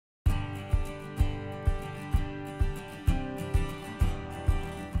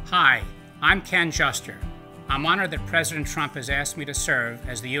Hi, I'm Ken Juster. I'm honored that President Trump has asked me to serve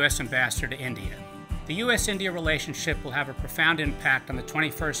as the U.S. Ambassador to India. The U.S.-India relationship will have a profound impact on the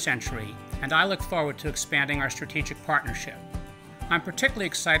 21st century, and I look forward to expanding our strategic partnership. I'm particularly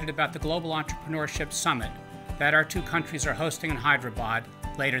excited about the Global Entrepreneurship Summit that our two countries are hosting in Hyderabad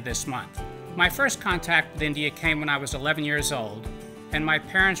later this month. My first contact with India came when I was 11 years old, and my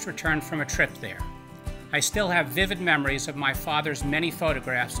parents returned from a trip there. I still have vivid memories of my father's many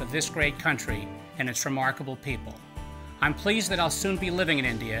photographs of this great country and its remarkable people. I'm pleased that I'll soon be living in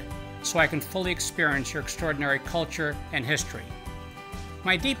India, so I can fully experience your extraordinary culture and history.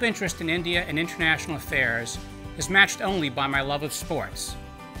 My deep interest in India and international affairs is matched only by my love of sports,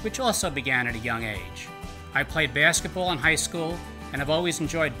 which also began at a young age. I played basketball in high school and have always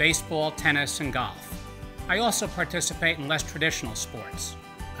enjoyed baseball, tennis, and golf. I also participate in less traditional sports.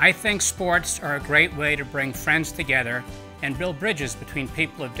 I think sports are a great way to bring friends together and build bridges between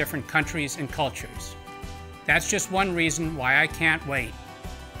people of different countries and cultures. That's just one reason why I can't wait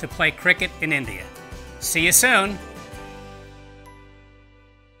to play cricket in India. See you soon!